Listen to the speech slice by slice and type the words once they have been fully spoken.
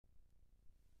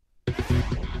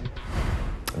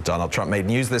Donald Trump made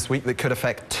news this week that could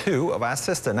affect two of our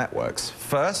sister networks.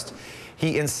 First,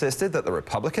 he insisted that the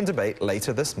Republican debate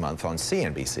later this month on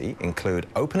CNBC include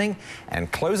opening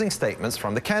and closing statements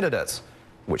from the candidates,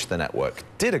 which the network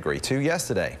did agree to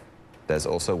yesterday. There's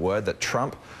also word that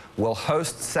Trump will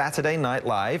host Saturday Night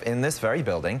Live in this very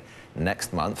building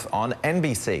next month on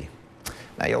NBC.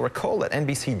 Now, you'll recall that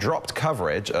NBC dropped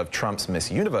coverage of Trump's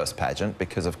Miss Universe pageant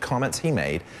because of comments he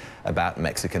made about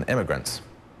Mexican immigrants.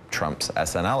 Trump's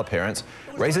SNL appearance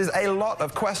raises a lot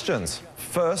of questions.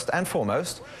 First and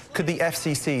foremost, could the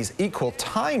FCC's equal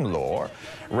time law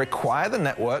require the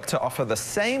network to offer the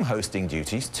same hosting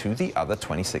duties to the other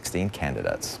 2016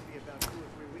 candidates?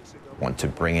 I want to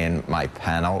bring in my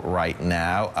panel right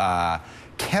now.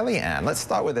 Kellyanne, let's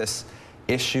start with this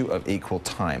issue of equal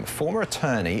time. Former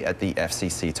attorney at the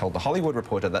FCC told The Hollywood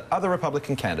Reporter that other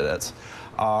Republican candidates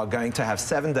are going to have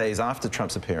 7 days after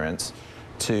Trump's appearance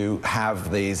to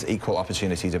have these equal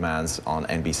opportunity demands on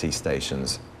NBC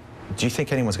stations. Do you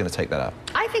think anyone's going to take that up?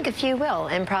 I think a few will,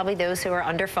 and probably those who are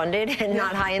underfunded and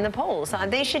not high in the polls.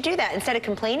 They should do that. Instead of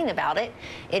complaining about it,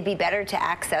 it'd be better to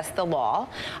access the law.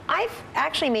 I've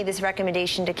actually made this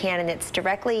recommendation to candidates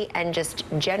directly and just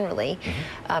generally,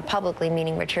 publicly,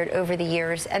 meaning Richard, over the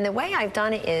years. And the way I've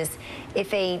done it is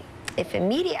if a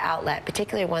media outlet,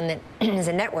 particularly one that is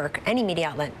a network, any media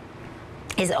outlet,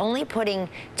 is only putting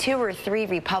 2 or 3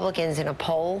 Republicans in a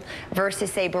poll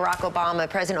versus, say, Barack Obama,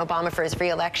 President Obama for his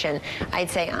re-election, I'd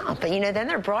say, oh, but, you know, then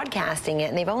they're broadcasting it,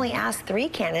 and they've only asked 3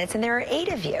 candidates, and there are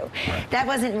 8 of you. Right. That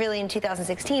wasn't really in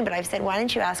 2016, but I've said, why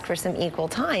don't you ask for some equal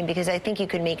time? Because I think you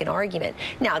could make an argument.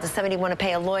 Now, does somebody want to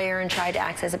pay a lawyer and try to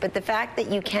access it? But the fact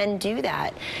that you can do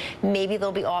that, maybe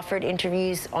they'll be offered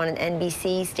interviews on an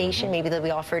NBC station, maybe they'll be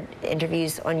offered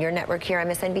interviews on your network here,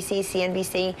 MSNBC,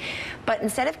 CNBC, but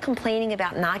instead of complaining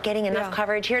about not getting enough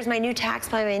coverage, here's my new tax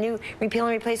plan, my new repeal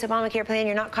and replace Obamacare plan,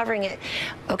 you're not covering it.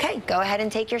 Okay, go ahead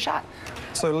and take your shot.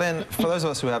 So, Lynn, for those of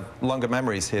us who have longer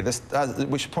memories here, this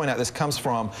we should point out this comes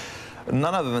from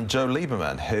none other than Joe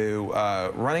Lieberman, who,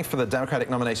 running for the Democratic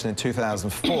nomination in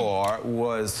 2004,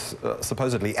 was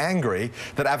supposedly angry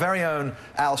that our very own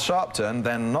Al Sharpton,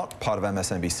 then not part of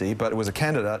MSNBC, but was a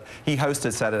candidate, he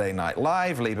hosted Saturday Night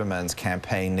Live. Lieberman's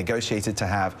campaign negotiated to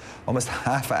have almost a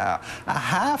half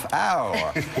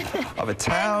hour of a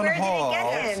town hall,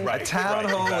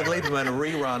 with Lieberman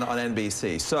rerun on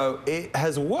NBC. So it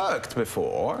has worked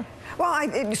before.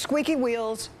 Well, squeaky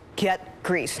wheels get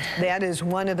greased. That is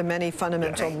one of the many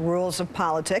fundamental rules of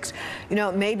politics. You know,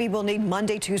 maybe we'll need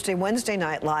Monday, Tuesday, Wednesday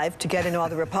Night Live to get in all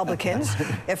the Republicans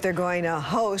if they're going to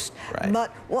host. Right.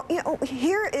 But, well, you know,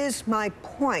 here is my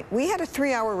point. We had a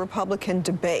 3-hour Republican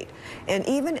debate, and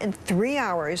even in 3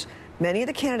 hours, many of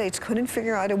the candidates couldn't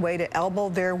figure out a way to elbow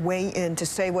their way in to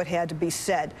say what had to be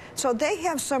said. So they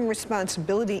have some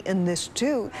responsibility in this,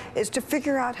 too, is to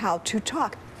figure out how to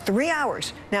talk. 3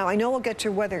 hours. Now, I know we'll get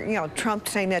to whether, you know, Trump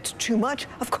saying that's too much.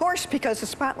 Of course, because the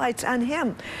spotlight's on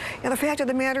him. And the fact of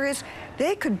the matter is,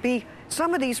 they could be,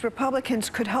 some of these Republicans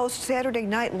could host Saturday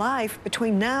Night Live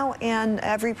between now and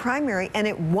every primary, and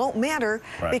it won't matter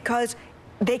because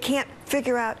they can't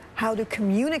figure out how to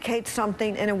communicate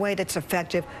something in a way that's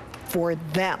effective for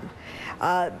them.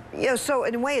 You know, so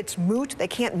in a way it's moot. They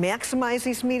can't maximize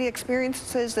these media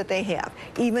experiences that they have,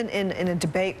 even in a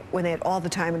debate when they had all the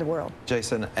time in the world.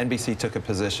 Jason, NBC took a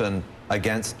position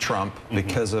against Trump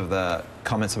because of the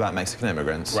comments about Mexican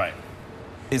immigrants. Right.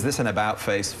 Is this an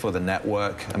about-face for the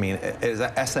network? I mean, is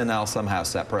SNL somehow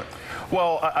separate?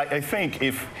 Well, I think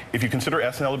if you consider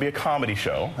SNL to be a comedy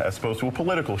show as opposed to a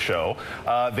political show,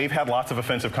 they've had lots of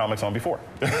offensive comics on before.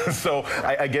 So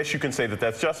I guess you can say that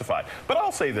that's justified. But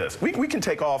I'll say this. We can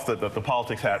take off the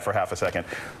politics hat for half a second.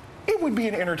 It would be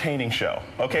an entertaining show,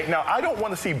 okay? Now, I don't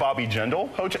want to see Bobby Jindal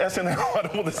host SNL. I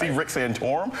don't want to see Rick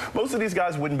Santorum. Most of these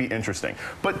guys wouldn't be interesting.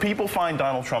 But people find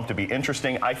Donald Trump to be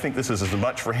interesting. I think this is as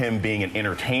much for him being an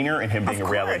entertainer and him being a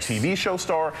reality TV show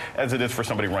star as it is for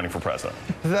somebody running for president.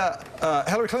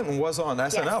 Hillary Clinton was on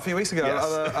SNL a few weeks ago.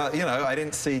 You know, I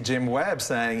didn't see Jim Webb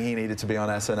saying he needed to be on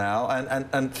SNL.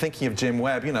 And thinking of Jim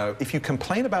Webb, you know, if you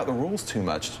complain about the rules too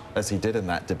much, as he did in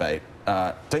that debate,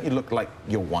 don't you look like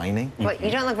you're whining? Well,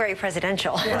 you don't look very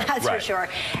presidential, that's for sure.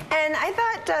 And I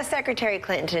thought Secretary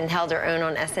Clinton held her own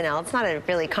on SNL. It's not a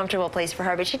really comfortable place for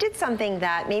her, but she did something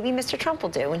that maybe Mr. Trump will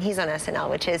do when he's on SNL,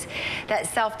 which is that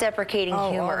self-deprecating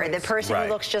humor, the person who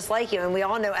looks just like you. And we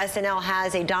all know SNL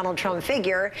has a Donald Trump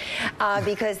figure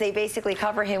because they basically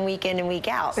cover him week in and week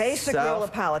out. Basic rule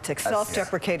of politics,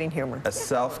 self-deprecating humor. A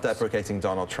self-deprecating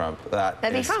Donald Trump.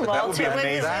 That'd be fun. That would be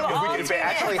amazing. If it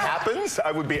actually happens,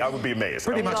 I would be amazed.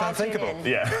 Pretty much unthinkable.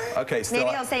 Yeah. Okay. Maybe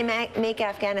I'll say make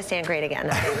Afghanistan great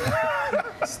again.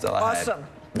 Still ahead. Awesome.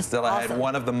 Still ahead, Awesome.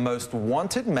 one of the most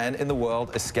wanted men in the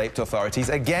world escaped authorities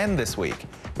again this week.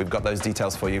 We've got those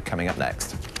details for you coming up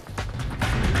next.